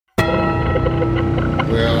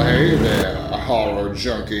horror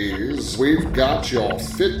junkies, we've got your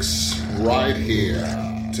fix right here.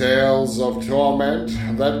 Tales of torment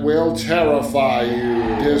that will terrify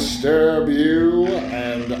you, disturb you,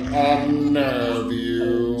 and unnerve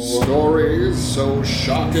you. Stories so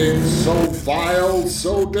shocking, so vile,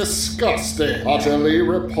 so disgusting, utterly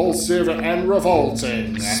repulsive and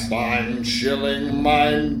revolting, spine-chilling,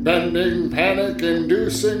 mind-bending,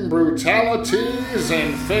 panic-inducing brutalities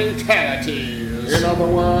and fatalities. In other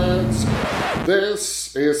words,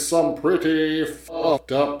 this is some pretty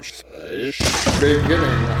fucked up shit.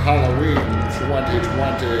 Beginning Halloween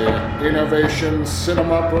 2020, Innovation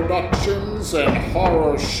Cinema Productions and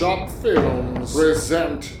Horror Shop Films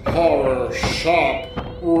present Horror Shop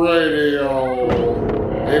Radio,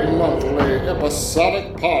 a monthly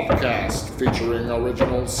episodic podcast featuring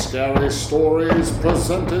original scary stories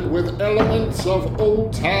presented with elements of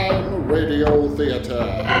old-time radio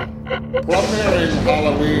theater. Premiering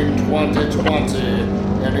Halloween 2020,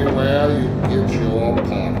 anywhere you get your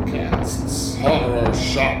podcasts. Horror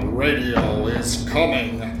Shop Radio is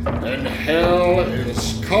coming, and hell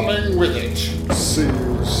is coming with it. See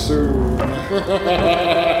you soon.